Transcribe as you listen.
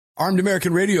Armed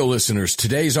American Radio listeners,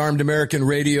 today's Armed American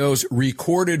Radio's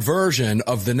recorded version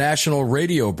of the national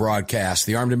radio broadcast,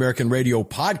 the Armed American Radio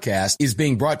podcast, is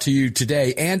being brought to you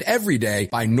today and every day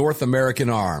by North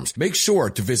American Arms. Make sure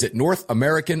to visit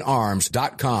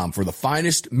NorthAmericanArms.com for the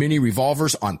finest mini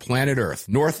revolvers on planet Earth.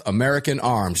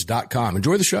 NorthAmericanArms.com.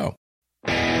 Enjoy the show.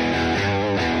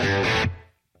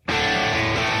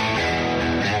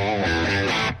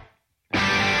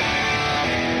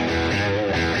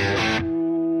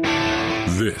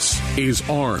 This is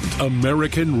Armed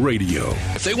American Radio.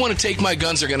 If they want to take my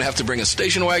guns, they're going to have to bring a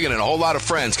station wagon and a whole lot of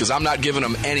friends because I'm not giving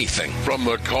them anything. From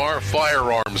the Car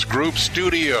Firearms Group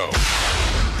studio.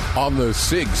 On the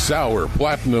Sig Sauer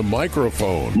Platinum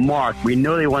microphone. Mark, we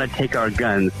know they want to take our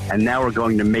guns, and now we're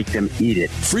going to make them eat it.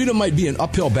 Freedom might be an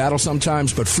uphill battle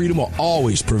sometimes, but freedom will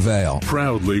always prevail.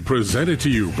 Proudly presented to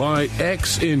you by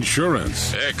X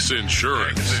Insurance. X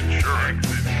Insurance.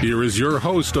 Here is your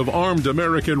host of Armed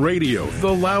American Radio,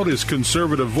 the loudest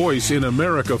conservative voice in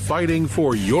America fighting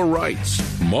for your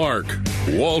rights, Mark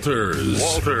Walters.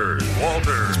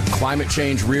 Climate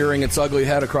change rearing its ugly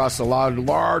head across a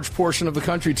large portion of the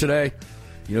country today.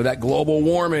 You know, that global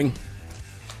warming.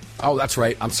 Oh, that's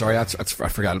right. I'm sorry. I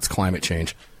forgot it's climate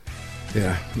change.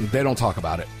 Yeah, they don't talk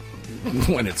about it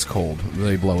when it's cold.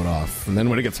 They blow it off. And then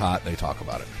when it gets hot, they talk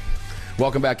about it.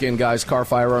 Welcome back in, guys. Car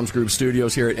Firearms Group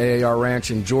Studios here at AAR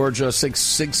Ranch in Georgia. Sig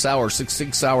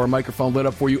Sauer microphone lit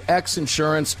up for you. X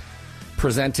Insurance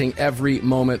presenting every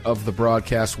moment of the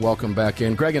broadcast. Welcome back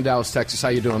in. Greg in Dallas, Texas. How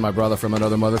you doing, my brother from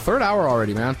another mother? Third hour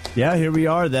already, man. Yeah, here we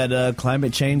are. That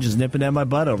climate change is nipping at my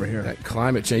butt over here. That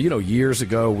climate change. You know, years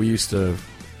ago, we used to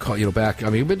call, back.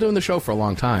 I mean, we've been doing the show for a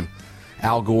long time.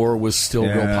 Al Gore was still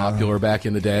real popular back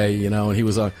in the day, and he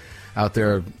was out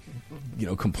there,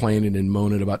 complaining and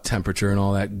moaning about temperature and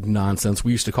all that nonsense.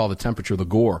 We used to call the temperature the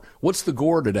Gore. What's the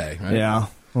Gore today? Right? Yeah,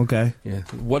 okay. Yeah.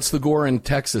 What's the Gore in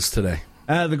Texas today?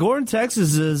 The Gore in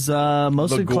Texas is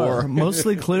mostly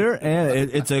clear,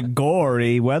 and it's a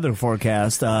gory weather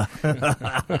forecast.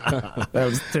 That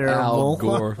was terrible. Al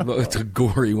Gore. It's a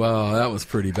gory. Wow, that was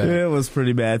pretty bad. It was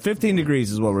pretty bad. 15 degrees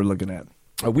is what we're looking at.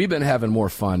 We've been having more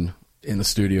fun in the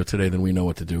studio today than we know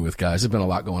what to do with, guys. There's been a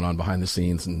lot going on behind the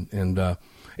scenes, and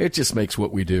it just makes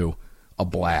what we do a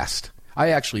blast.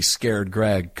 I actually scared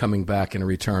Greg coming back in a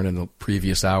return in the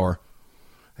previous hour.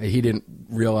 He didn't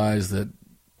realize that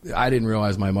I didn't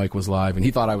realize my mic was live, and he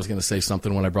thought I was going to say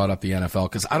something when I brought up the NFL,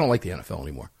 because I don't like the NFL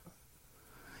anymore.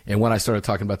 And when I started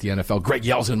talking about the NFL, Greg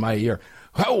yells in my ear,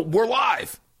 "Oh, we're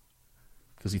live!"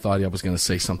 Because he thought I was going to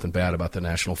say something bad about the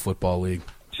National Football League.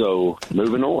 So,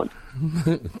 moving on.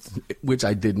 Which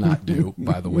I did not do,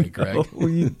 by the way, Greg. No,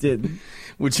 you didn't.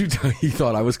 He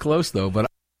thought I was close, though, but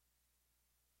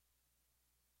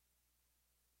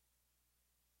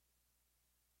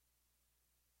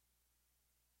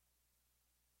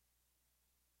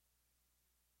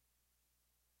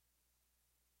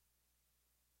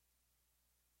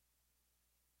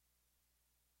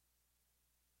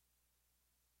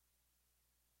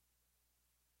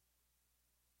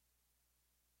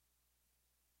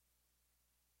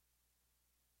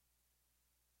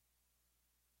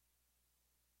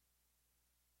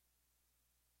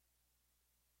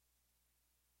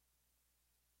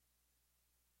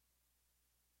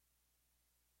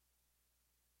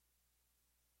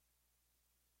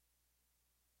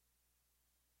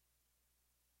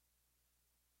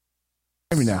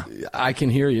Now. I can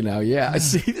hear you now. Yeah,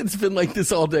 see, it's been like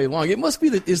this all day long. It must be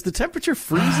that. Is the temperature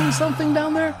freezing something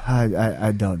down there?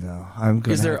 I don't know.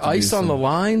 Is there ice on the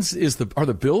lines? Are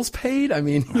the bills paid? I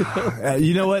mean,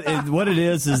 you know what? What it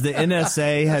is the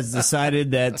NSA has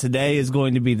decided that today is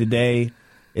going to be the day.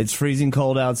 It's freezing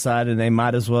cold outside, and they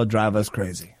might as well drive us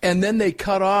crazy. And then they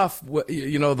cut off,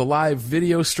 the live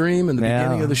video stream in the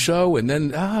beginning of the show, and then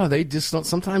they just don't.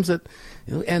 Sometimes that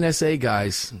NSA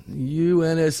guys,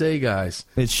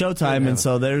 it's showtime, and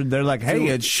so they're like, "Hey,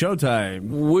 it's showtime."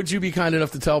 Would you be kind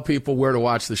enough to tell people where to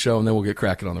watch the show, and then we'll get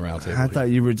cracking on the roundtable? I thought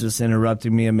you were just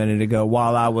interrupting me a minute ago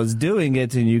while I was doing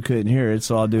it, and you couldn't hear it,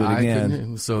 so I'll do it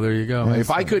again. So there you go. If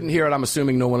I couldn't hear it, I'm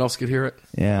assuming no one else could hear it.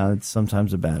 Yeah, it's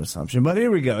sometimes a bad assumption, but here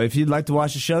we go. If you'd like to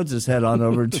watch the show, just head on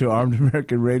over to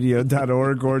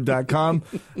armedamericanradio.org or .com.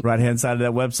 Right-hand side of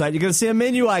that website, you're going to see a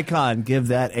menu icon. Give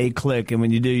that a click, and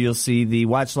when you do, you'll see the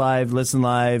Watch Live, Listen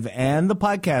Live, and the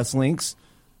podcast links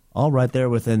all right there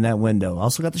within that window.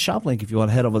 Also got the shop link if you want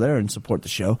to head over there and support the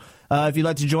show. If you'd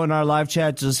like to join our live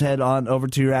chat, just head on over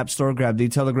to your app store, grab the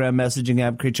Telegram messaging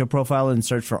app, create your profile, and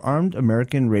search for Armed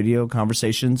American Radio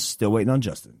Conversations. Still waiting on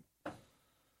Justin.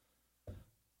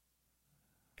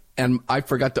 And I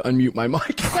forgot to unmute my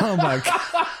mic. Oh, my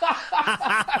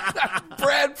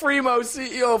Brad Premo,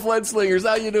 CEO of Lead Slingers.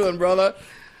 How you doing, brother?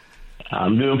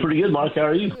 I'm doing pretty good, Mark. How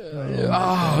are you?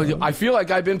 Oh, I feel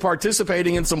like I've been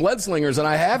participating in some Lead Slingers, and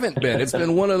I haven't been. It's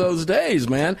been one of those days,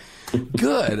 man.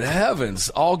 Good heavens.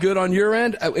 All good on your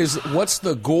end? What's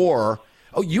the gore?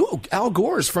 Oh, Al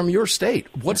Gore's from your state.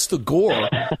 What's the gore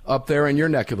up there in your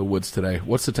neck of the woods today?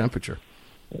 What's the temperature?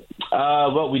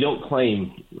 Well, we don't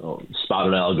claim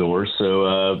spotted Al Gore,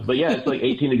 so but yeah, it's like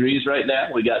 18 degrees right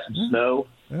now. We got some snow.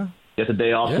 Yeah. Get the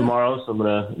day off tomorrow, so I'm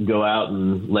gonna go out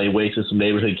and lay waste with some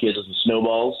neighborhood kids with some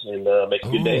snowballs and make a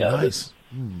good day out of it.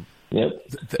 Yep.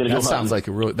 That sounds like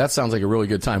a really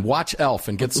good time. Watch Elf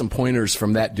and get some pointers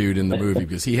from that dude in the movie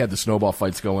because he had the snowball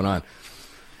fights going on.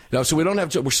 No, so we don't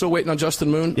have. We're still waiting on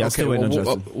Justin Moon. Yeah, still waiting on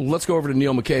Justin. Let's go over to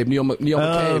Neil McCabe. Neil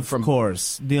McCabe of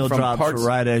course. Neil drops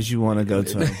right as you want to go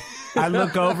to him. I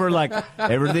look over like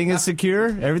everything is secure,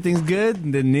 everything's good,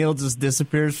 and then Neil just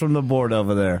disappears from the board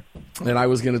over there. And I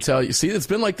was going to tell you, see, it's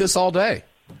been like this all day.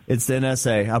 It's the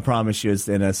NSA. I promise you, it's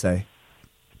the NSA.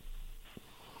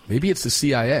 Maybe it's the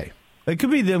CIA. It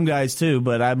could be them guys too,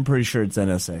 but I'm pretty sure it's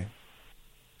NSA.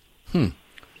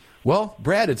 Well,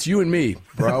 Brad, it's you and me,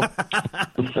 bro.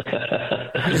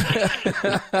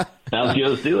 Sounds good.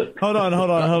 Let's do it. Hold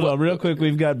on. Real quick,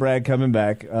 we've got Brad coming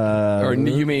back. Or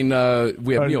you mean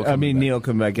we have Neil coming back? Neil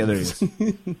coming back. Yeah, there he is.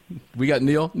 We got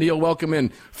Neil. Neil, welcome in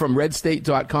from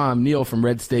redstate.com. Neil from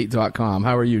redstate.com.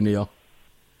 How are you, Neil?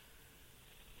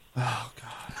 Oh,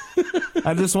 God.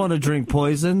 I just want to drink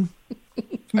poison.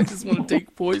 I just want to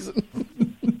take poison.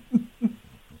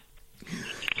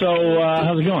 So,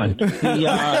 how's it going?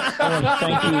 I want to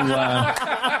thank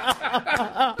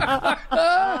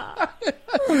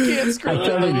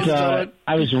you.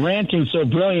 I was ranting so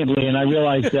brilliantly, and I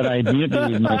realized that I had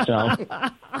mutilated myself,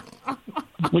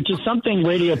 which is something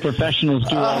radio professionals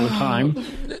do all the time,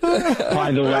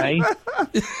 by the way.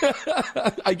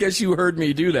 I guess you heard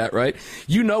me do that, right?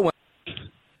 You know when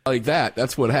like that.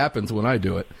 That's what happens when I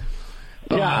do it.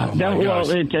 Yeah,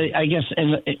 I guess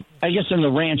in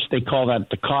the ranch they call that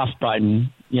the cough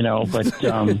button, but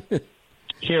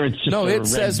here it's just a red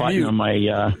button mute. On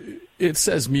my. It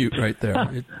says mute right there.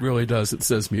 It really does. It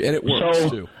says mute, and it works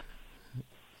too.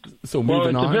 So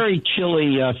moving on. It's a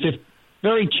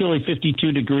very chilly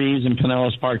 52 degrees in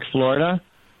Pinellas Park, Florida.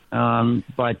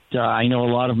 But I know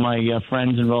a lot of my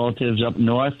friends and relatives up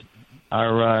north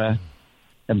have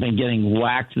been getting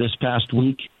whacked this past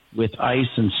week with ice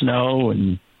and snow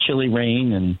and chilly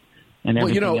rain and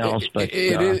everything else. But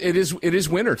it is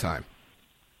wintertime.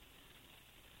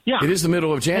 Yeah, it is the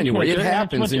middle of January. It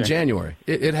happens in January.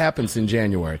 It happens in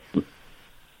January.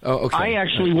 Oh, okay. I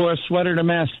actually wore a sweater to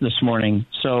Mass this morning,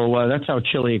 so that's how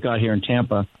chilly it got here in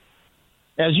Tampa.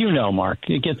 As you know, Mark,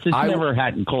 it's never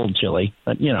hot and cold chilly,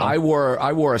 but I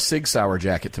wore a Sig Sauer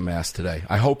jacket to Mass today.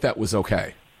 I hope that was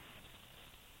okay.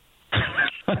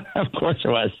 Of course it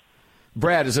was.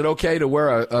 Brad, is it okay to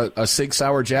wear a Sig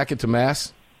Sauer jacket to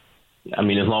Mass? I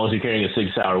mean, as long as you're carrying a Sig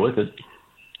Sauer with it.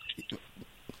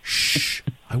 Shh.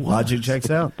 Logic checks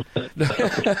out.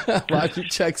 Logic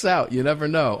checks out. You never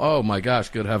know. Oh, my gosh.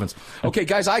 Good heavens. Okay,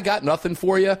 guys, I got nothing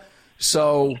for you.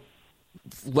 So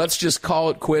let's just call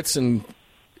it quits and,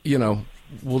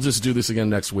 we'll just do this again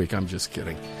next week. I'm just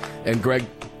kidding. And Greg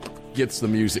gets the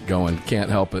music going. Can't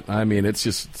help it. I mean,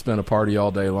 it's been a party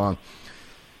all day long.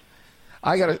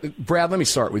 Brad, let me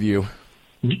start with you.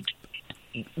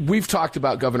 We've talked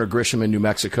about Governor Grisham in New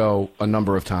Mexico a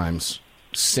number of times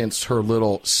since her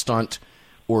little stunt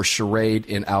or charade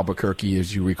in Albuquerque,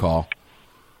 as you recall,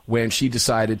 when she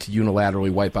decided to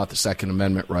unilaterally wipe out the Second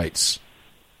Amendment rights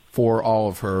for all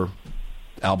of her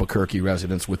Albuquerque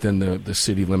residents within the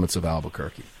city limits of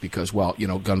Albuquerque. Because,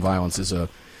 gun violence is a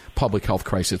public health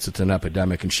crisis. It's an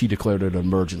epidemic, and she declared it an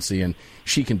emergency, and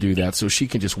she can do that, so she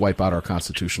can just wipe out our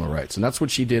constitutional rights. And that's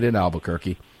what she did in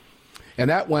Albuquerque. And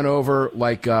that went over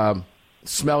like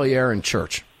smelly air in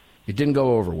church. It didn't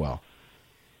go over well.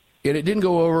 And it didn't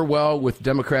go over well with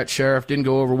Democrat sheriff, didn't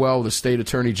go over well with the state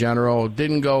attorney general,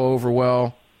 didn't go over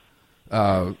well,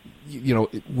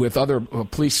 with other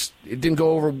police. It didn't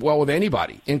go over well with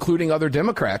anybody, including other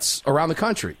Democrats around the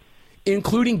country,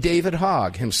 including David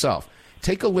Hogg himself.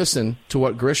 Take a listen to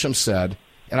what Grisham said,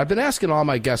 and I've been asking all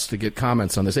my guests to get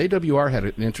comments on this. AWR had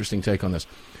an interesting take on this.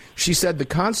 She said the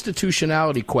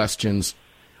constitutionality questions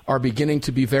are beginning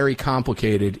to be very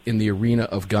complicated in the arena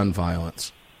of gun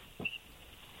violence.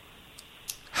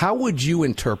 How would you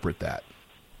interpret that?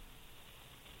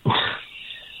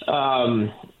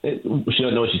 She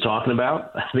doesn't know what she's talking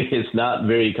about. I mean, it's not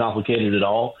very complicated at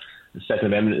all. The Second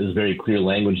Amendment is very clear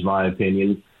language, in my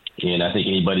opinion. And I think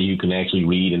anybody who can actually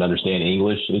read and understand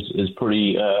English is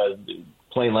pretty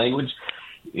plain language.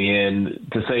 And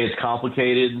to say it's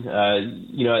complicated,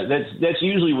 that's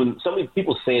usually when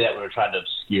people say that when they're trying to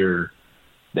obscure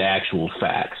the actual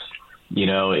facts,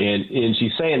 and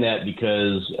she's saying that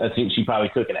because I think she probably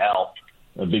took an L,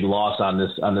 a big loss on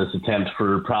this attempt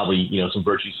for probably, some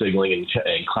virtue signaling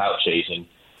and clout chasing.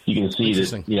 You can see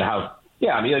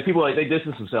that, people they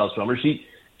distance themselves from her.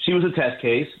 She was a test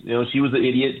case. She was the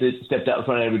idiot that stepped out in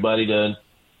front of everybody to,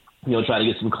 try to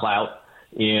get some clout.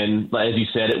 And as you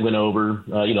said, it went over,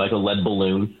 like a lead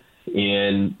balloon.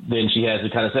 And then she has to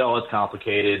kind of say, oh, it's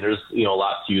complicated. There's, a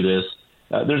lot to this.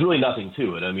 There's really nothing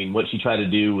to it. I mean, what she tried to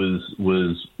do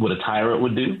was what a tyrant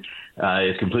would do.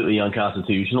 It's completely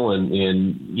unconstitutional.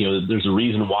 And there's a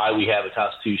reason why we have a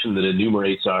constitution that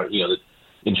enumerates that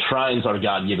enshrines our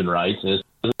God-given rights. And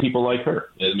it's people like her.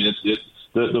 I mean, it's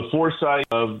the foresight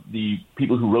of the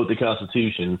people who wrote the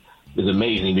Constitution is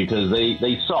amazing because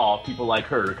they saw people like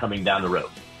her coming down the road.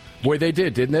 Boy, they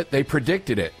did, didn't it? They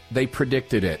predicted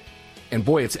it. And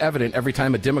boy, it's evident every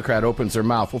time a Democrat opens their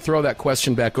mouth. We'll throw that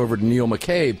question back over to Neil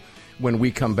McCabe when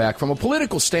we come back. From a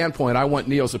political standpoint, I want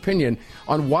Neil's opinion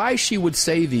on why she would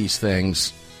say these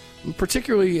things,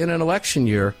 particularly in an election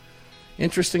year.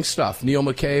 Interesting stuff. Neil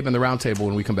McCabe and the Roundtable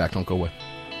when we come back. Don't go away.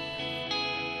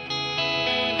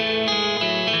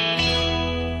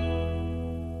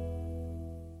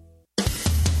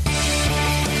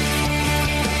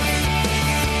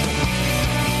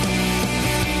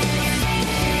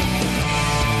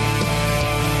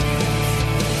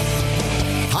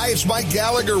 It's Mike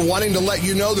Gallagher wanting to let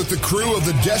you know that the crew of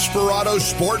the Desperado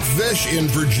Sport Fish in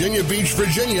Virginia Beach,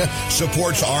 Virginia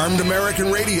supports Armed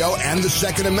American Radio and the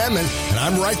Second Amendment, and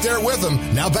I'm right there with them.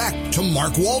 Now back to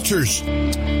Mark Walters.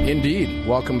 Indeed.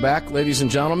 Welcome back, ladies and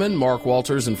gentlemen. Mark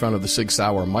Walters in front of the Sig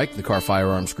Sauer mic, the Car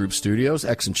Firearms Group Studios.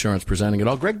 X Insurance presenting it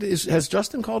all. Greg, has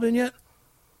Justin called in yet?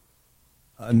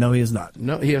 No, he has not.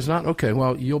 No, he has not? Okay,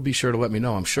 well, you'll be sure to let me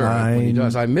know, I'm sure, when he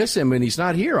does. I miss him when he's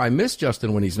not here. I miss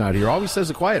Justin when he's not here. Always says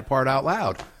the quiet part out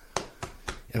loud.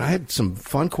 And I had some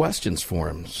fun questions for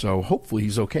him, so hopefully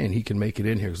he's okay and he can make it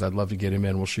in here because I'd love to get him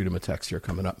in. We'll shoot him a text here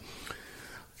coming up.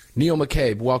 Neil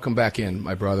McCabe, welcome back in,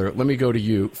 my brother. Let me go to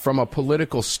you. From a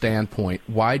political standpoint,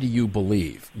 why do you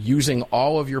believe, using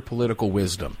all of your political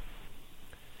wisdom,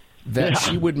 that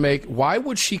she would make, why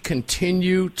would she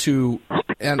continue to,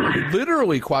 and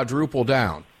literally quadruple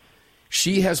down?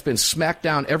 She has been smacked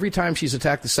down every time she's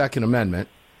attacked the Second Amendment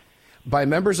by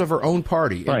members of her own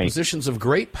party in positions of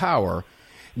great power.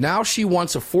 Now she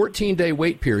wants a 14-day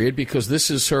wait period because this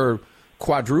is her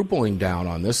quadrupling down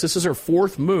on this. This is her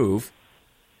fourth move.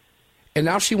 And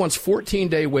now she wants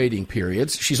 14-day waiting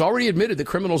periods. She's already admitted that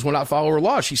criminals will not follow her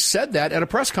law. She said that at a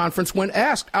press conference when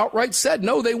asked, outright said,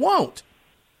 no, they won't.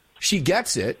 She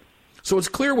gets it. So it's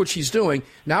clear what she's doing.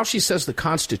 Now she says the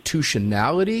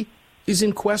constitutionality is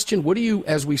in question. What do you,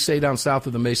 as we say down south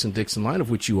of the Mason-Dixon line, of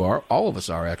which you are, all of us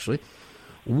are actually,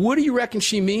 what do you reckon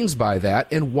she means by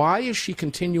that? And why is she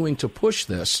continuing to push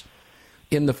this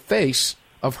in the face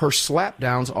of her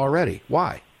slapdowns already?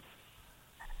 Why?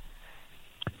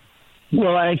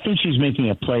 Well, I think she's making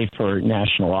a play for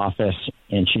national office,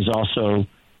 and she's also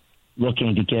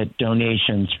looking to get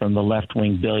donations from the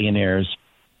left-wing billionaires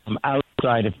from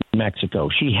outside of Mexico.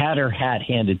 She had her hat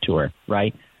handed to her,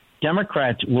 right?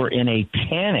 Democrats were in a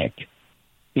panic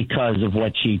because of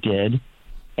what she did,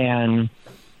 and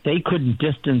they couldn't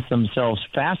distance themselves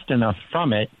fast enough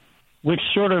from it, which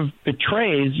sort of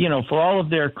betrays, for all of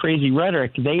their crazy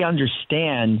rhetoric, they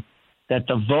understand that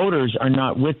the voters are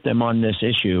not with them on this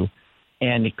issue,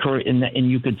 and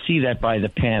you could see that by the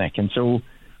panic. And so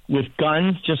with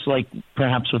guns, just like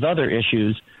perhaps with other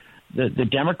issues, the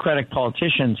Democratic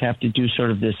politicians have to do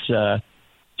sort of this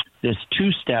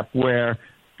two-step where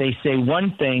they say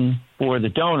one thing for the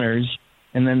donors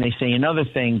and then they say another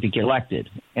thing to get elected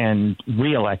and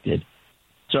reelected.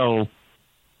 So,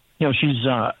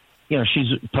 she's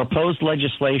proposed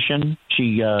legislation.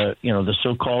 She, the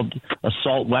so-called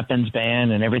assault weapons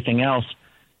ban and everything else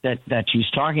that she's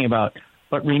talking about.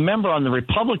 But remember, on the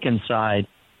Republican side,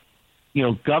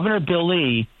 Governor Bill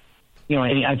Lee,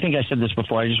 and I think I said this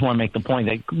before. I just want to make the point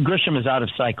that Grisham is out of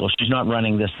cycle. She's not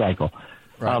running this cycle.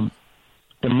 Right.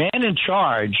 The man in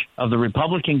charge of the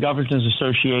Republican Governors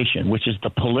Association, which is the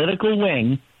political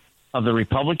wing of the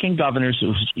Republican governors,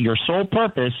 your sole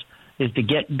purpose is to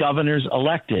get governors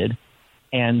elected,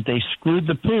 and they screwed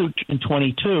the pooch in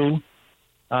 22,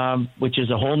 which is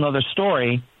a whole nother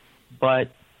story.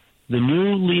 But the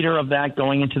new leader of that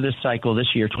going into this cycle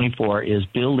this year, 24, is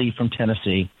Bill Lee from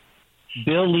Tennessee.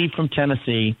 Bill Lee from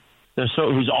Tennessee,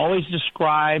 who's always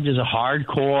described as a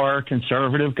hardcore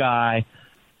conservative guy,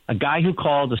 a guy who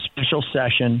called a special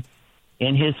session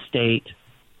in his state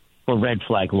for red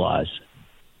flag laws.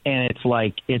 And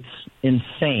it's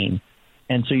insane.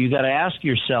 And so you got to ask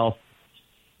yourself,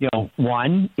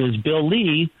 one, is Bill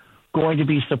Lee going to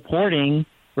be supporting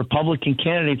Republican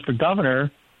candidates for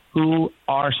governor who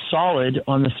are solid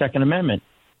on the Second Amendment?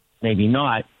 Maybe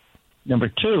not. Number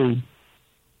two,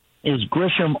 is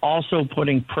Grisham also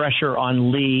putting pressure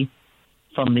on Lee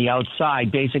from the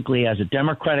outside? Basically, as a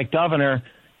Democratic governor,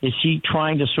 is he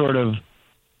trying to sort of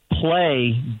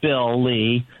play Bill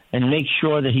Lee and make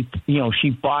sure that she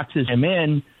boxes him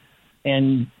in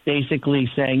and basically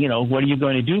saying, what are you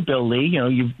going to do, Bill Lee?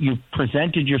 You've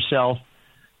presented yourself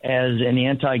as an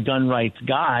anti-gun rights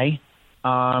guy,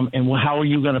 and how are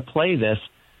you going to play this?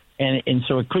 And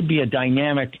so it could be a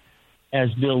dynamic as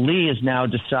Bill Lee is now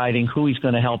deciding who he's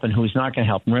going to help and who he's not going to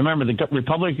help. And remember, the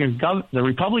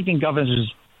Republican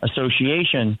Governors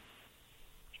Association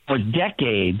for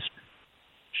decades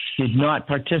did not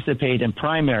participate in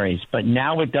primaries, but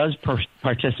now it does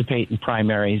participate in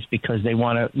primaries because they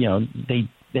want to,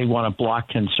 they want to block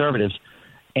conservatives.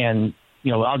 And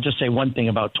I'll just say one thing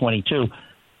about 22.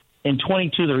 In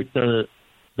 22, the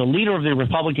leader of the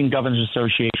Republican Governors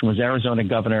Association was Arizona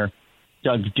Governor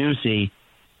Doug Ducey.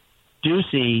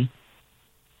 Ducey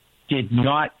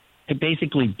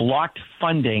basically blocked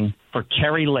funding for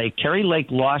Kerry Lake. Kerry Lake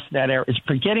lost that area. It's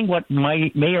forgetting what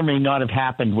may or may not have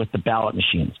happened with the ballot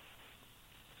machines.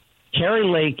 Kerry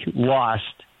Lake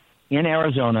lost in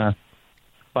Arizona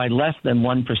by less than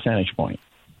 1 percentage point.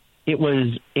 It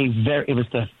was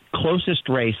the closest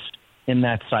race in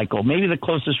that cycle, maybe the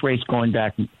closest race going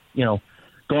back to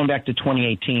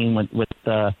 2018 with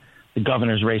the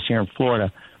governor's race here in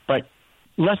Florida, but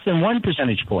less than 1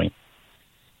 percentage point.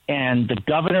 And the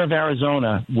governor of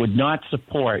Arizona would not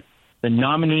support the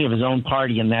nominee of his own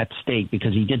party in that state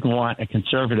because he didn't want a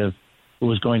conservative who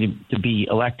was going to be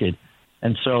elected.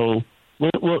 And so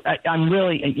I'm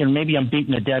really, maybe I'm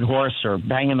beating a dead horse or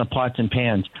banging the pots and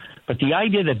pans, but the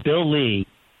idea that Bill Lee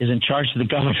is in charge of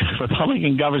the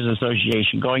Republican Governors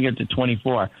Association going into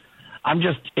 24, I'm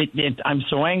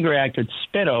so angry I could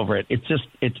spit over it.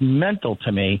 It's mental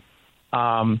to me.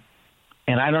 And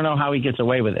I don't know how he gets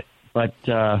away with it. But,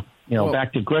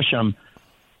 back to Grisham,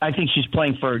 I think she's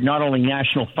playing for not only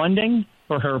national funding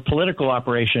for her political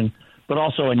operation, but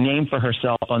also a name for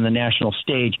herself on the national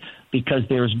stage because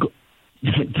there's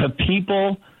the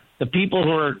people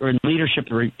who are in leadership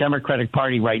of the Democratic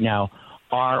Party right now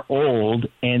are old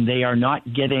and they are not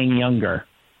getting younger.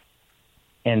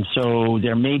 And so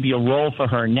there may be a role for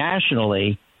her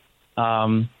nationally.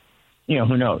 Who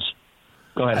knows?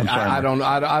 Go ahead. I'm sorry.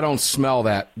 I don't smell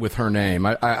that with her name.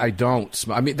 I don't.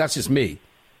 I mean, that's just me.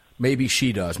 Maybe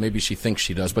she does. Maybe she thinks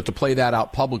she does. But to play that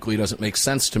out publicly doesn't make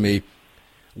sense to me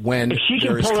when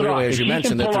there is clearly, as you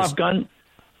mentioned, that there's...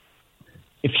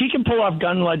 If she can pull off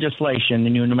gun legislation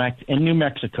in New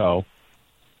Mexico,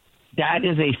 that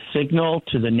is a signal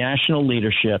to the national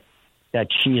leadership that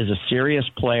she is a serious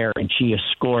player and she has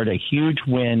scored a huge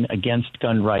win against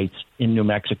gun rights in New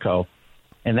Mexico.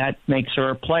 And that makes her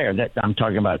a player. That I'm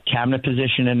talking about cabinet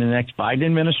position in the next Biden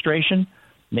administration.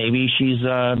 Maybe she's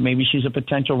a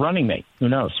potential running mate. Who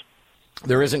knows?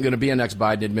 There isn't going to be a next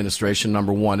Biden administration,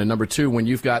 number one. And number two, when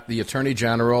you've got the attorney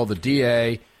general, the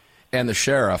DA, and the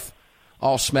sheriff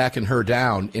all smacking her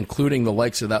down, including the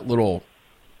likes of that little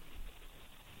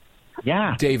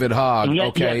David Hogg.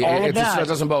 That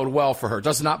doesn't bode well for her.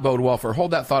 Does not bode well for her.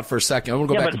 Hold that thought for a second. I'm going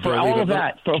to go back to for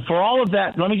all of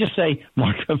that, let me just say,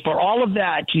 Mark, for all of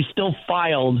that, she still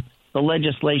filed the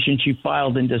legislation she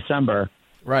filed in December.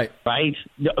 Right.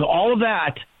 All of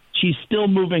that, she's still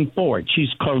moving forward. She's,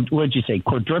 what did you say,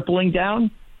 quadrupling down?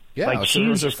 Yeah, it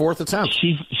was her fourth attempt.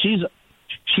 She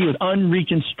was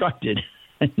unreconstructed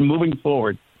and moving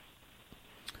forward.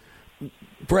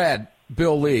 Brad,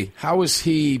 Bill Lee, how is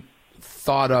he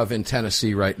thought of in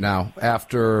Tennessee right now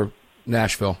after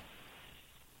Nashville?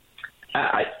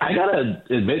 I gotta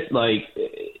admit,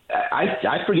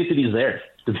 I forget that he's there,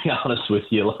 to be honest with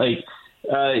you.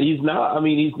 He's not.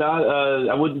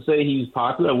 I wouldn't say he's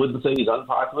popular. I wouldn't say he's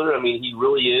unpopular. I mean, he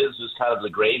really is just kind of the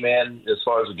gray man as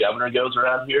far as the governor goes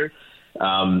around here.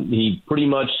 He pretty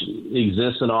much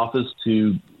exists in office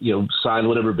to, sign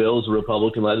whatever bills the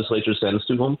Republican legislature sends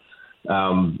to him.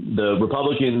 The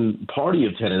Republican Party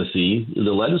of Tennessee,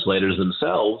 the legislators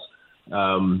themselves,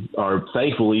 are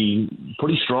thankfully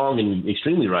pretty strong and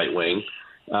extremely right wing.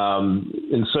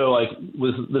 And so,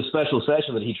 with the special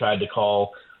session that he tried to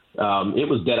call, it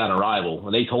was dead on arrival,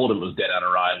 and they told him it was dead on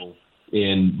arrival,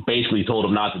 and basically told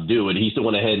him not to do it. He still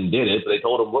went ahead and did it, but they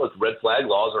told him, look, red flag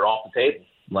laws are off the table,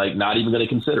 not even going to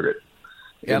consider it.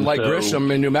 And Grisham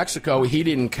in New Mexico, he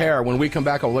didn't care. When we come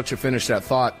back, I'll let you finish that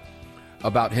thought.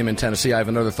 about him in Tennessee. I have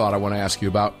another thought I want to ask you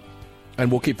about,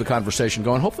 and we'll keep the conversation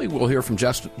going. Hopefully we'll hear from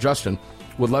Justin.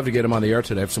 Would love to get him on the air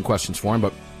today. I have some questions for him,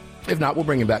 but if not, we'll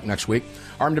bring him back next week.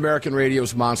 Armed American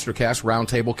Radio's Monstercast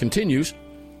Roundtable continues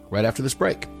right after this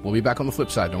break. We'll be back on the flip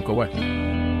side. Don't go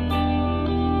away.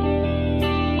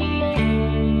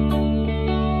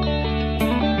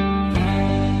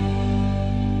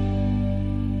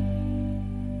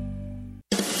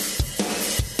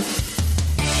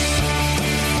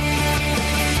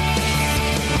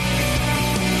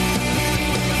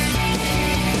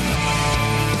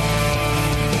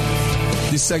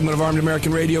 This segment of Armed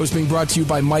American Radio is being brought to you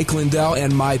by Mike Lindell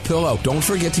and MyPillow. Don't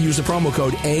forget to use the promo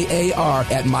code AAR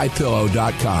at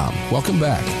MyPillow.com. Welcome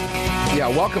back. Yeah,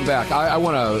 welcome back. I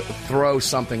want to throw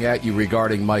something at you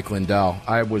regarding Mike Lindell.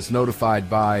 I was notified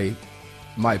by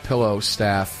MyPillow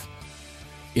staff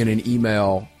in an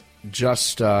email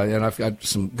and I've got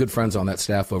some good friends on that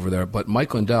staff over there, but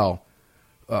Mike Lindell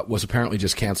was apparently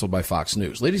just canceled by Fox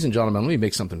News. Ladies and gentlemen, let me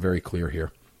make something very clear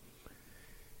here.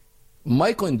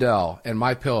 Mike Lindell and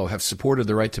MyPillow have supported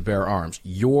the right to bear arms,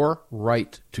 your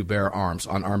right to bear arms,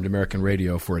 on Armed American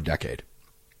Radio for a decade.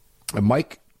 And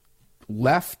Mike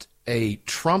left a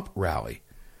Trump rally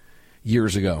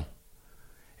years ago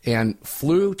and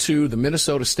flew to the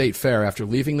Minnesota State Fair after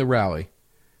leaving the rally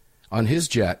on his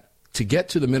jet to get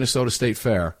to the Minnesota State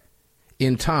Fair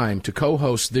in time to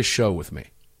co-host this show with me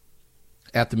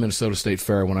at the Minnesota State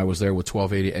Fair when I was there with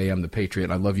 1280 AM The Patriot.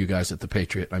 I love you guys at The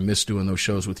Patriot. I miss doing those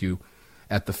shows with you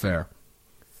at the fair.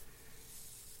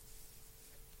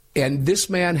 And this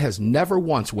man has never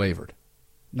once wavered,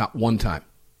 not one time,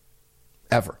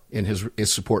 ever, in his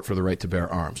support for the right to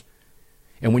bear arms.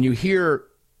 And when you hear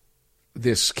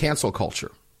this cancel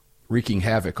culture wreaking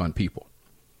havoc on people,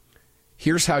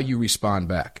 here's how you respond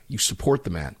back. You support the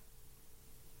man.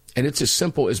 And it's as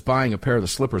simple as buying a pair of the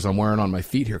slippers I'm wearing on my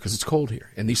feet here because it's cold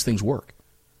here, and these things work.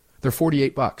 They're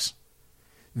 $48.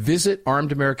 Visit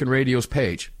Armed American Radio's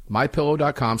page,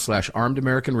 mypillow.com/Armed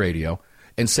American Radio,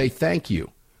 and say thank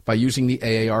you by using the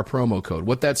AAR promo code.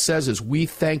 What that says is we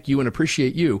thank you and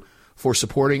appreciate you for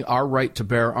supporting our right to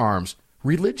bear arms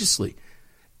religiously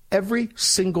every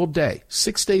single day,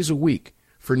 6 days a week,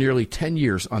 for nearly 10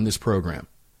 years on this program.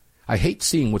 I hate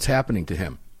seeing what's happening to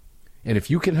him. And if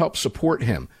you can help support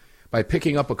him by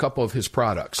picking up a couple of his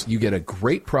products, you get a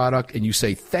great product and you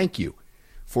say thank you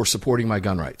for supporting my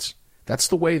gun rights. That's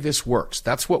the way this works.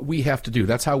 That's what we have to do.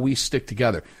 That's how we stick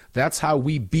together. That's how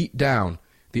we beat down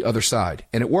the other side.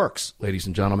 And it works, ladies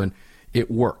and gentlemen.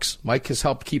 It works. Mike has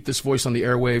helped keep this voice on the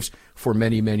airwaves for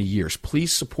many, many years.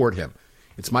 Please support him.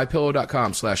 It's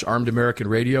mypillow.com/Armed American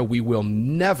Radio. We will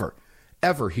never,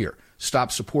 ever here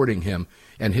stop supporting him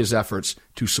and his efforts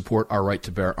to support our right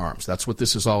to bear arms. That's what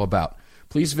this is all about.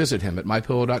 Please visit him at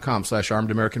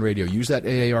mypillow.com/Armed American Radio. Use that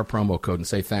AAR promo code and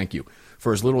say thank you.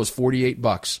 For as little as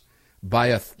 $48, buy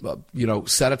a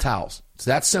set of towels. It's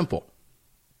that simple.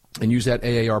 And use that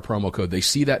AAR promo code. They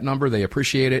see that number, they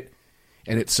appreciate it,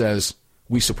 and it says,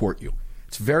 we support you.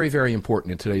 It's very, very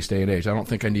important in today's day and age. I don't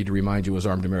think I need to remind you as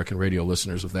Armed American Radio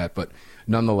listeners of that, but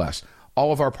nonetheless,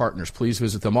 all of our partners, please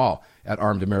visit them all at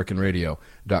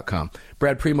armedamericanradio.com.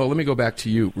 Brad Premo, let me go back to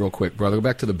you real quick, brother. Go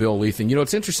back to the Bill Lee thing. You know,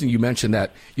 it's interesting you mentioned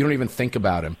that you don't even think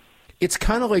about him. It's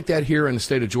kind of like that here in the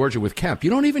state of Georgia with Kemp. You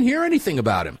don't even hear anything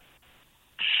about him.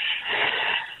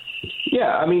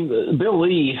 Yeah, I mean, Bill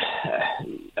Lee,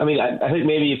 I think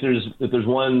maybe if there's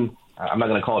one, I'm not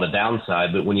going to call it a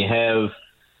downside, but when you have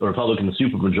a Republican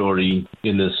supermajority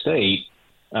in this state,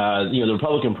 the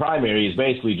Republican primary is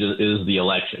basically is the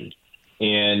election.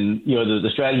 And, the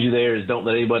strategy there is don't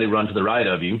let anybody run to the right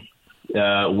of you,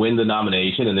 win the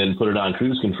nomination, and then put it on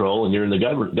cruise control, and you're in the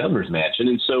governor's mansion.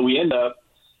 And so we end up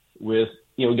with,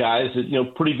 guys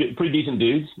that, pretty decent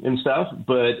dudes and stuff.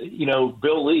 But,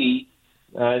 Bill Lee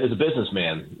is a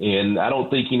businessman, and I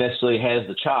don't think he necessarily has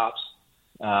the chops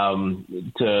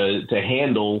to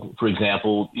handle, for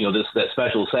example, that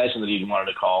special session that he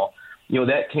wanted to call.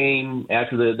 That came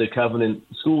after the Covenant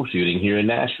school shooting here in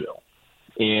Nashville.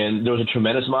 And there was a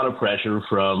tremendous amount of pressure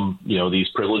from, these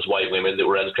privileged white women that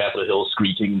were at the Capitol Hill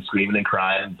screeching and screaming and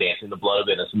crying and dancing the blood of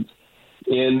innocence.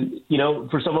 And,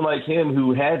 for someone like him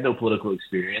who had no political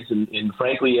experience and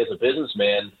frankly, as a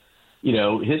businessman,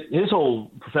 his whole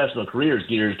professional career is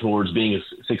geared towards being a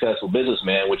successful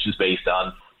businessman, which is based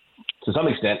on, to some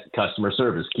extent, customer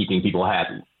service, keeping people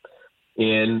happy.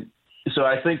 And so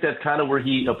I think that's kind of where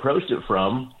he approached it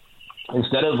from.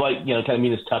 Instead of kind of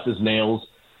being as tough as nails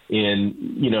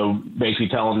in, basically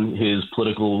telling his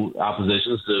political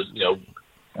oppositions to,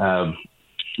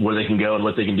 where they can go and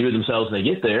what they can do with themselves when they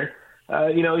get there.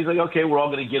 He's like, okay, we're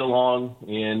all going to get along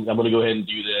and I'm going to go ahead and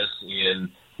do this.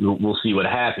 And, we'll see what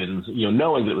happens.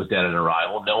 Knowing that it was dead on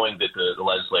arrival, knowing that the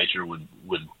legislature would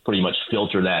pretty much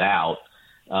filter that out.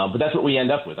 But that's what we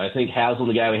end up with. I think Haslam,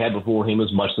 the guy we had before him,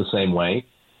 was much the same way.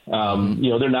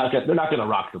 They're not going to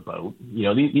rock the boat.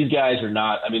 These guys are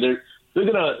not. I mean, they're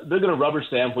gonna rubber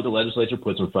stamp what the legislature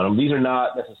puts in front of them. These are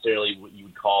not necessarily what you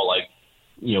would call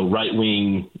right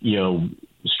wing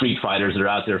street fighters that are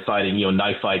out there fighting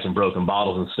knife fights and broken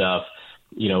bottles and stuff.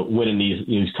 Winning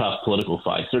these tough political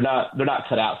fights. They're not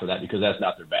cut out for that because that's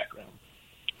not their background.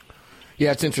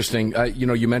 Yeah, it's interesting.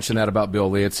 You mentioned that about Bill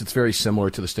Lee. It's very similar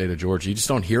to the state of Georgia. You just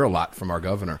don't hear a lot from our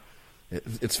governor.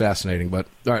 It's fascinating. But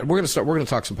all right, we're going to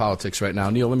talk some politics right now.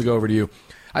 Neil, let me go over to you.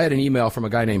 I had an email from a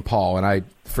guy named Paul, and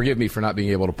forgive me for not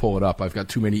being able to pull it up. I've got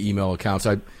too many email accounts.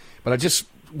 But I just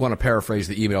want to paraphrase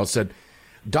the email. It said,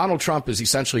 Donald Trump is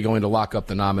essentially going to lock up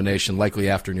the nomination likely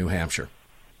after New Hampshire.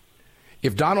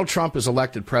 If Donald Trump is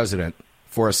elected president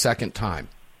for a second time,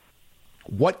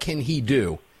 what can he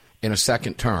do in a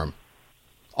second term,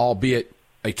 albeit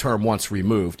a term once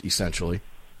removed, essentially,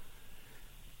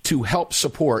 to help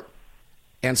support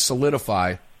and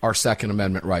solidify our Second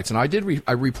Amendment rights? And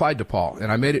I replied to Paul,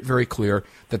 and I made it very clear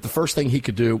that the first thing he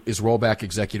could do is roll back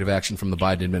executive action from the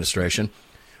Biden administration.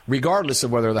 Regardless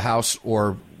of whether the House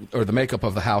or the makeup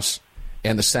of the House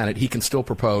and the Senate, he can still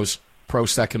propose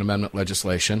pro-Second Amendment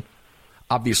legislation.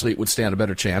 Obviously, it would stand a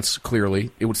better chance,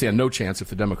 clearly. It would stand no chance if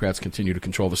the Democrats continue to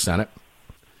control the Senate.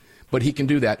 But he can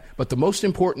do that. But the most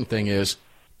important thing is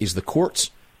the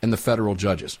courts and the federal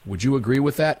judges. Would you agree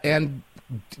with that? And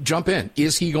jump in.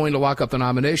 Is he going to lock up the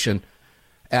nomination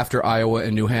after Iowa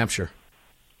and New Hampshire?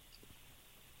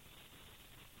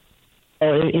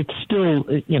 It's still,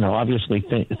 obviously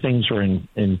things are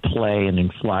in play and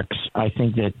in flux. I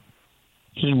think that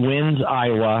he wins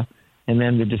Iowa, and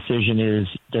then the decision is,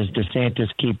 does DeSantis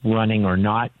keep running or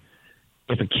not?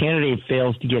 If a candidate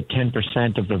fails to get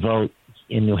 10% of the vote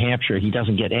in New Hampshire, he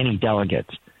doesn't get any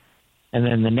delegates. And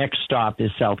then the next stop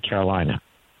is South Carolina.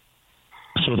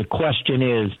 So the question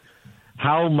is,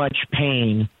 how much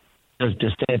pain does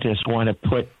DeSantis want to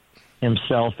put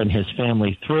himself and his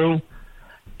family through?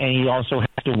 And he also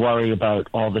has to worry about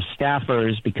all the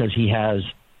staffers because he has,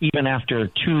 even after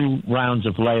 2 rounds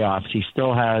of layoffs, he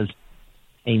still has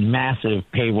a massive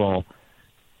payroll.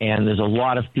 And there's a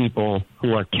lot of people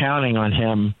who are counting on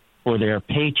him for their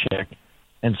paycheck.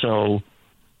 And so,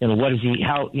 how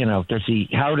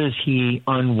does he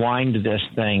unwind this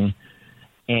thing?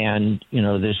 And,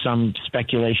 there's some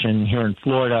speculation here in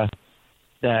Florida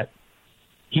that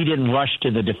he didn't rush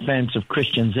to the defense of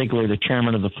Christian Ziegler, the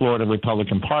chairman of the Florida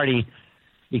Republican Party,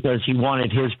 because he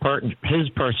wanted his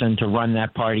person to run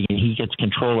that party, and he gets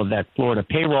control of that Florida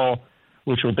payroll,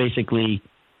 which will basically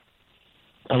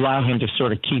allow him to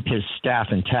sort of keep his staff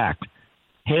intact.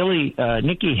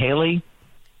 Nikki Haley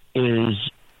is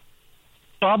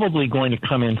probably going to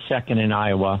come in second in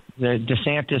Iowa. The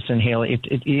DeSantis and Haley,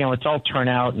 it's all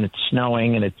turnout and it's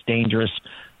snowing and it's dangerous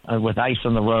with ice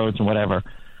on the roads and whatever.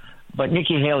 But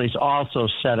Nikki Haley's also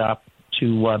set up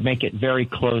to make it very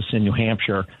close in New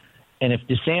Hampshire. And if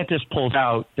DeSantis pulls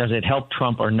out, does it help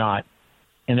Trump or not?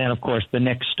 And then, of course, the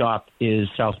next stop is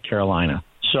South Carolina.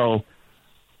 So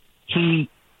he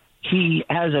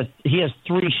has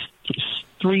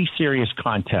three serious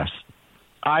contests: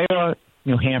 Iowa,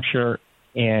 New Hampshire,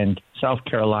 and South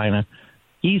Carolina.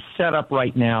 He's set up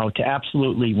right now to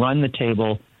absolutely run the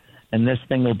table, and this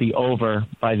thing will be over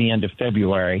by the end of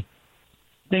February.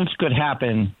 Things could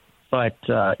happen, but,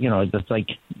 it's like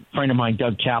a friend of mine,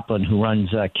 Doug Kaplan, who runs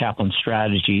Kaplan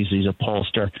Strategies. He's a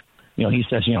pollster. He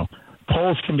says,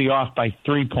 polls can be off by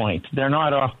 3 points. They're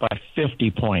not off by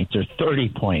 50 points or 30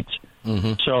 points.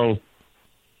 Mm-hmm. So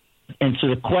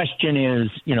the question is,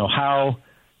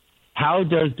 how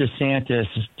does DeSantis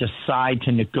decide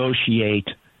to negotiate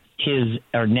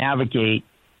navigate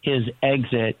his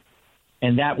exit,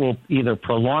 and that will either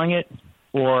prolong it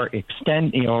or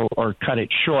extend, or cut it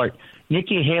short.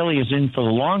 Nikki Haley is in for the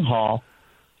long haul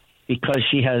because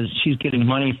she's getting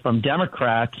money from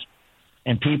Democrats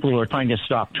and people who are trying to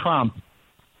stop Trump.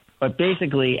 But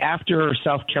basically, after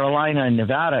South Carolina and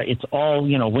Nevada, it's all,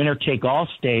 winner take all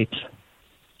states.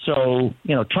 So,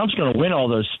 Trump's going to win all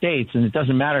those states, and it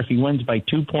doesn't matter if he wins by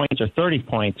 2 points or 30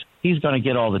 points. He's going to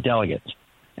get all the delegates.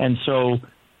 And so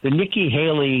the Nikki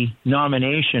Haley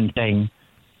nomination thing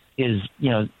is,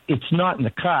 it's not in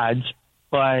the cards,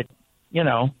 but,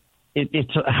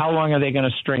 it's how long are they going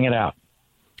to string it out?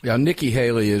 Yeah, Nikki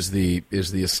Haley is the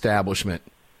establishment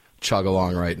chug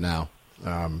along right now.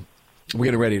 We're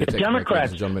getting ready to take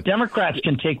Democrats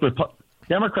can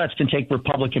take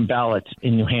Republican ballots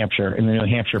in New Hampshire, in the New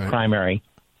Hampshire primary.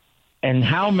 And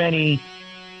how many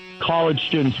college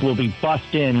students will be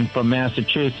bussed in from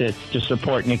Massachusetts to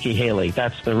support Nikki Haley.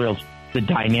 That's the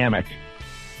dynamic.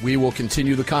 We will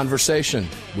continue the conversation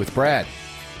with Brad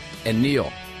and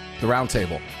Neil, the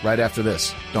Roundtable, right after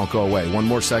this. Don't go away. One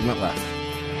more segment left.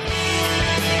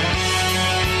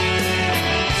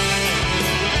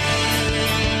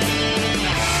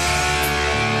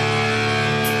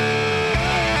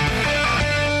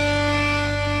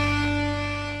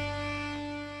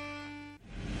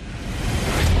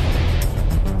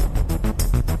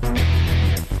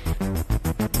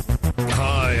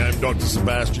 Dr.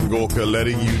 Sebastian Gorka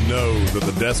letting you know that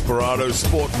the Desperado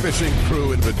Sport Fishing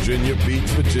Crew in Virginia Beach,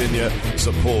 Virginia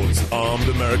supports Armed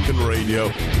American Radio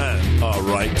and our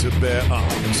right to bear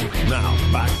arms. Now,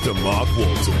 back to Mark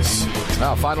Walters.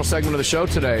 Now, final segment of the show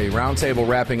today. Roundtable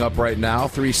wrapping up right now.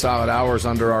 3 solid hours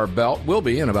under our belt. Will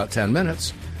be in about 10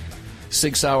 minutes.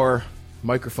 6-hour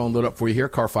microphone lit up for you here.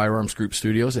 Car Firearms Group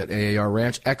Studios at AAR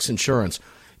Ranch. X Insurance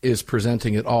is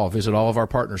presenting it all. Visit all of our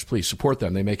partners, please. Support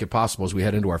them. They make it possible as we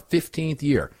head into our 15th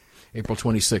year. April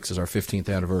 26th is our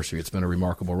 15th anniversary. It's been a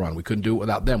remarkable run. We couldn't do it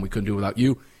without them. We couldn't do it without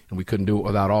you. And we couldn't do it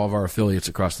without all of our affiliates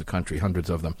across the country,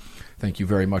 hundreds of them. Thank you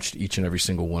very much to each and every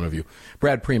single one of you.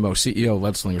 Brad Premo, CEO,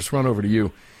 Lead Slingers, run over to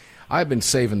you. I've been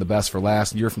saving the best for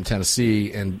last. You're from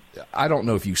Tennessee, and I don't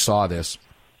know if you saw this,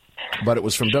 but it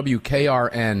was from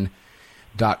WKRN.com.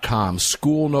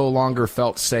 School no longer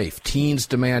felt safe. Teens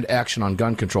demand action on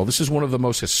gun control. This is one of the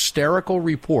most hysterical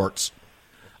reports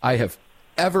I have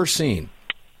ever seen.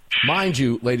 Mind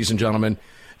you, ladies and gentlemen,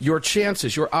 your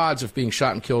chances, your odds of being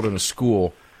shot and killed in a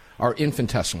school are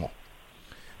infinitesimal.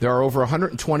 There are over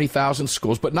 120,000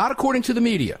 schools, but not according to the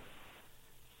media.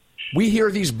 We hear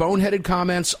these boneheaded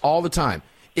comments all the time.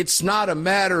 It's not a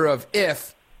matter of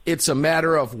if, it's a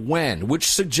matter of when, which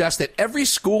suggests that every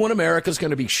school in America is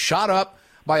going to be shot up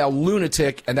by a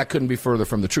lunatic, and that couldn't be further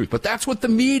from the truth. But that's what the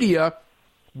media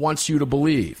wants you to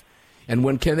believe. And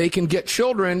when they can get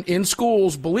children in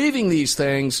schools believing these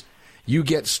things, you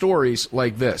get stories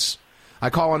like this.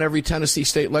 I call on every Tennessee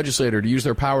state legislator to use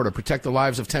their power to protect the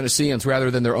lives of Tennesseans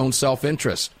rather than their own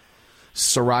self-interest.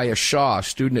 Soraya Shaw,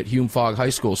 student at Hume Fogg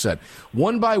High School, said,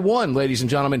 one by one, ladies and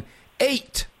gentlemen,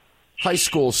 8 high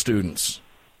school students,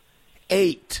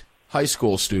 8 high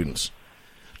school students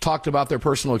talked about their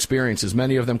personal experiences.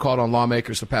 Many of them called on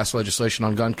lawmakers to pass legislation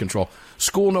on gun control.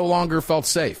 School no longer felt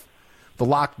safe. The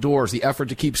locked doors, the effort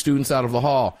to keep students out of the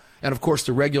hall, and, of course,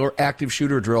 the regular active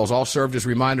shooter drills all served as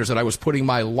reminders that I was putting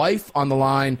my life on the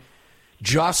line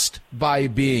just by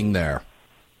being there.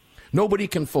 Nobody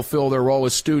can fulfill their role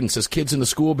as students, as kids in the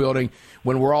school building,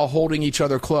 when we're all holding each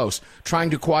other close,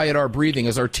 trying to quiet our breathing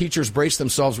as our teachers brace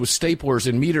themselves with staplers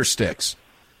and meter sticks.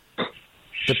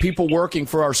 The people working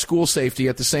for our school safety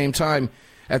at the same time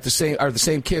are the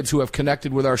same kids who have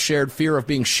connected with our shared fear of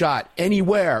being shot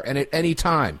anywhere and at any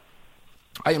time.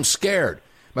 I am scared.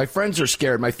 My friends are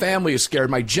scared. My family is scared.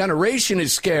 My generation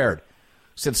is scared,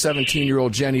 said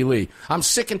 17-year-old Jenny Lee. I'm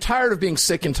sick and tired of being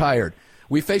sick and tired.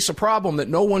 We face a problem that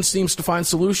no one seems to find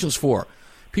solutions for.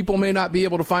 People may not be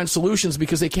able to find solutions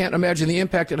because they can't imagine the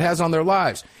impact it has on their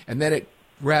lives. And then it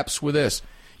wraps with this.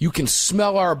 You can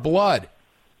smell our blood,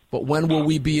 but when will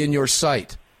we be in your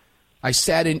sight? I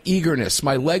sat in eagerness,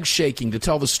 my legs shaking to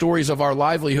tell the stories of our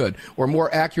livelihood, or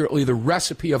more accurately, the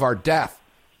recipe of our death.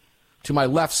 To my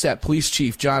left sat Police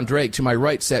Chief John Drake. To my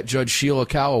right sat Judge Sheila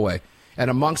Calloway.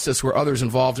 And amongst us were others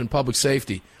involved in public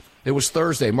safety. It was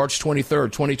Thursday, March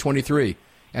 23rd, 2023.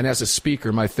 And as a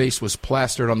speaker, my face was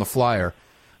plastered on the flyer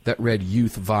that read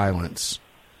youth violence.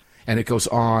 And it goes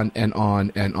on and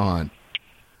on and on.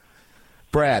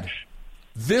 Brad,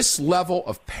 this level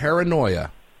of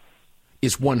paranoia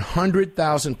is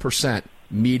 100,000%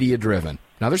 media-driven.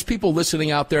 Now, there's people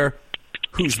listening out there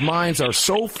whose minds are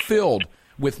so filled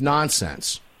with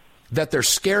nonsense that they're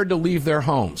scared to leave their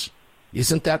homes.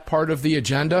 Isn't that part of the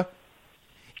agenda?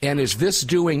 And is this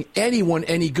doing anyone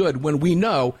any good when we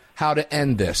know how to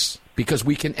end this? Because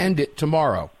we can end it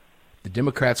tomorrow. The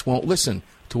Democrats won't listen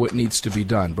to what needs to be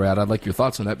done. Brad, I'd like your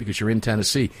thoughts on that because you're in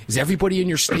Tennessee. Is everybody in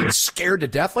your state scared to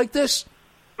death like this?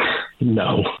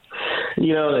 No.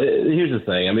 You know, here's the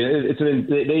thing. I mean,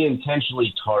 they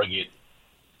intentionally target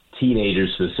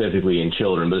teenagers specifically and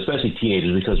children, but especially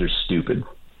teenagers because they're stupid.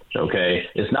 Okay?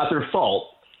 It's not their fault.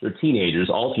 They're teenagers.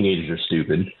 All teenagers are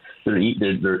stupid. They're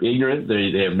ignorant.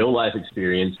 They have no life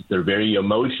experience. They're very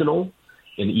emotional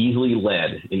and easily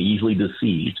led and easily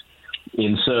deceived.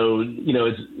 And so, you know,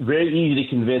 it's very easy to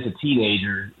convince a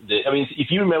teenager that, I mean,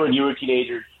 if you remember when you were a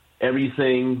teenager,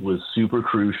 everything was super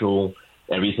crucial.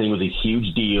 Everything was a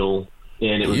huge deal.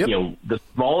 And it was, you know, the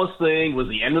smallest thing was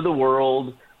the end of the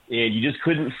world. and you just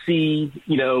couldn't see,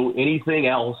 anything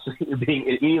else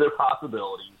being any other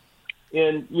possibilities.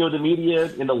 And, the media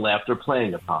and the left are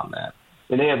playing upon that.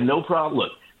 And they have no problem.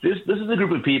 Look, this is a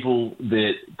group of people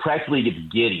that practically gets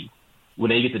giddy when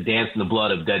they get to dance in the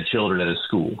blood of dead children at a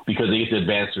school because they get to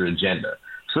advance their agenda.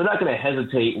 So they're not going to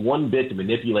hesitate one bit to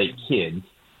manipulate kids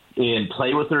and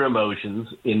play with their emotions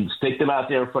and stick them out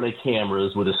there in front of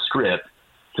cameras with a script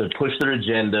to push their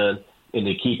agenda and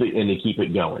to keep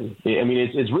it going. I mean,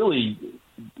 it's really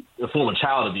a form of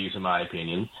child abuse, in my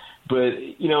opinion. But,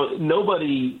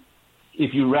 nobody,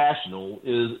 if you're rational,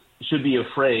 should be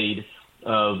afraid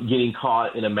of getting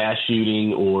caught in a mass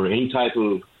shooting or any type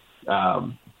of,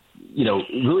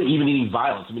 really even any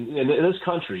violence. I mean, in this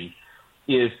country,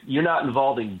 if you're not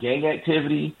involved in gang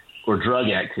activity or drug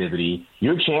activity,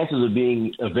 your chances of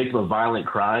being a victim of violent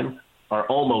crime are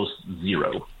almost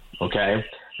zero, okay?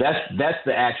 That's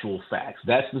the actual facts.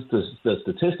 That's the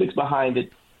statistics behind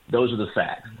it. Those are the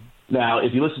facts. Now,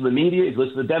 if you listen to the media, if you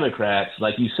listen to the Democrats,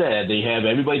 like you said, they have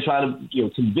everybody trying to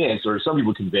convince, or some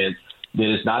people convince,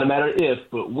 that it's not a matter of if,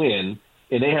 but when.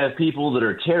 And they have people that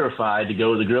are terrified to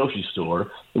go to the grocery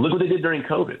store. And look what they did during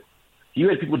COVID. You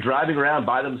had people driving around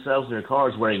by themselves in their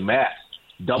cars wearing masks,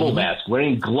 double masks,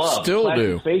 wearing gloves,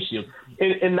 plastic face shields.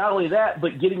 And not only that,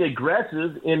 but getting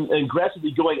aggressive and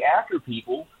aggressively going after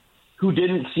people who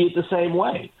didn't see it the same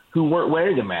way, who weren't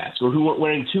wearing a mask or who weren't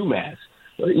wearing two masks.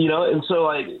 And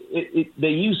so they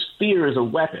use fear as a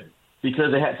weapon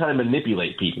because they had time to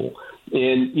manipulate people.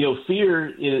 And, fear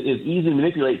is easy to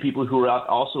manipulate people who are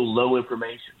also low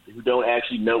information, who don't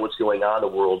actually know what's going on in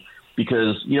the world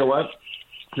because, you know what?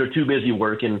 They're too busy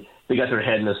working. They got their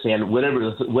head in the sand.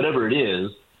 Whatever it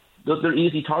is, they're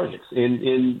easy targets.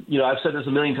 And I've said this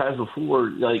a million times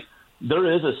before, like,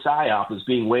 there is a psyop that's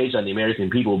being waged on the American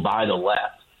people by the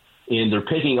left, and they're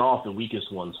picking off the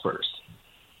weakest ones first.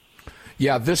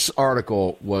 Yeah, this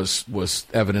article was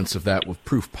evidence of that, with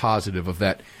proof positive of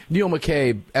that. Neil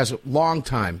McCabe, as a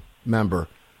longtime member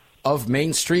of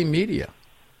mainstream media,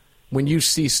 when you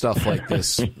see stuff like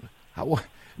this,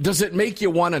 does it make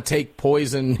you want to take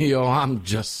poison, Neil? I'm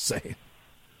just saying.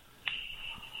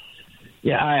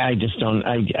 Yeah, I just don't.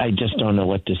 I just don't know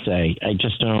what to say. I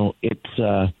just don't.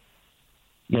 It's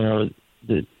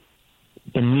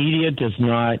the media does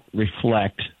not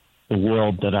reflect the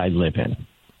world that I live in.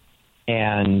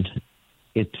 And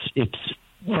it's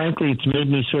frankly, it's made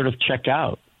me sort of check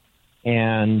out.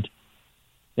 And,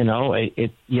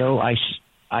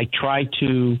 I try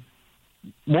to,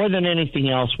 more than anything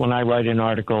else, when I write an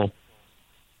article,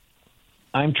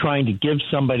 I'm trying to give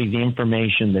somebody the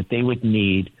information that they would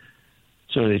need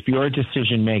so that if you're a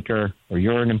decision maker or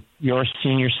you're a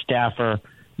senior staffer,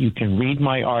 you can read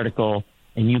my article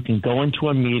and you can go into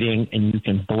a meeting and you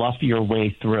can bluff your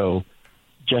way through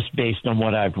just based on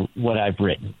what I've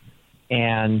written.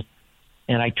 And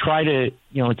I try to,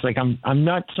 it's like I'm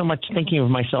not so much thinking of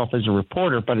myself as a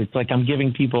reporter, but it's like I'm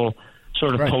giving people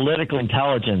sort of political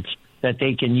intelligence that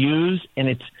they can use, and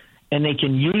they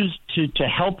can use to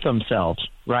help themselves,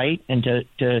 right? And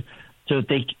so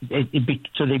they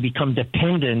become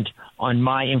dependent on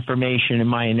my information and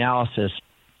my analysis.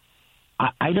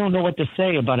 I don't know what to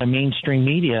say about a mainstream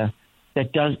media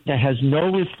that has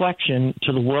no reflection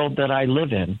to the world that I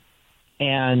live in.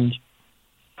 And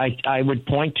I would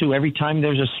point to every time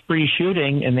there's a spree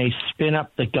shooting and they spin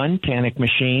up the gun panic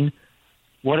machine,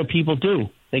 what do people do?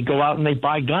 They go out and they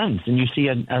buy guns. And you see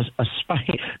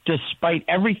despite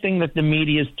everything that the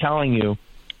media is telling you,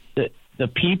 the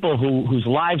people whose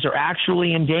lives are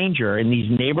actually in danger in these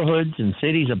neighborhoods and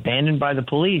cities abandoned by the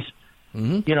police,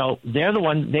 they're the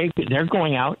one, they're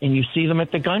going out and you see them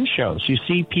at the gun shows. You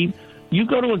see people. You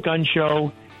go to a gun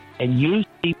show and you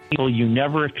see people you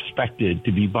never expected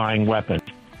to be buying weapons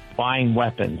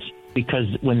because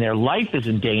when their life is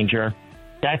in danger,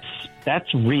 that's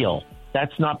real.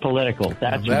 That's not political.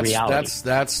 That's reality.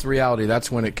 That's reality. That's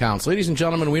when it counts. Ladies and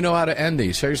gentlemen, we know how to end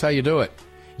these. Here's how you do it.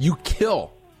 You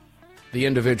kill the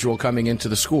individual coming into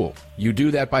the school. You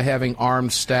do that by having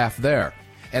armed staff there.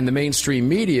 And the mainstream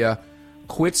media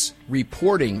quits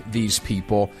reporting these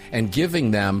people and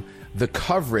giving them the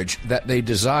coverage that they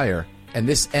desire, and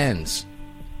this ends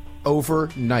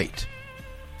overnight.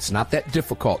 It's not that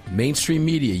difficult. Mainstream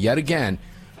media, yet again,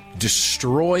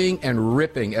 destroying and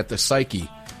ripping at the psyche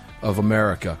of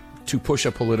America to push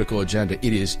a political agenda.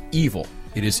 It is evil.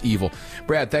 It is evil.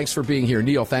 Brad, thanks for being here.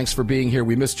 Neil, thanks for being here.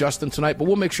 We missed Justin tonight, but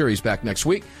we'll make sure he's back next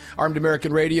week. Armed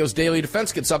American Radio's Daily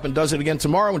Defense gets up and does it again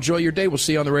tomorrow. Enjoy your day. We'll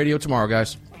see you on the radio tomorrow,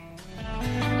 guys.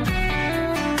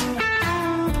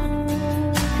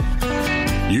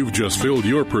 You've just filled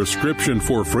your prescription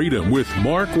for freedom with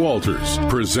Mark Walters,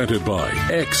 presented by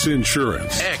X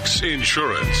Insurance. X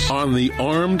Insurance. On the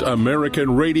Armed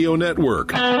American Radio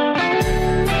Network.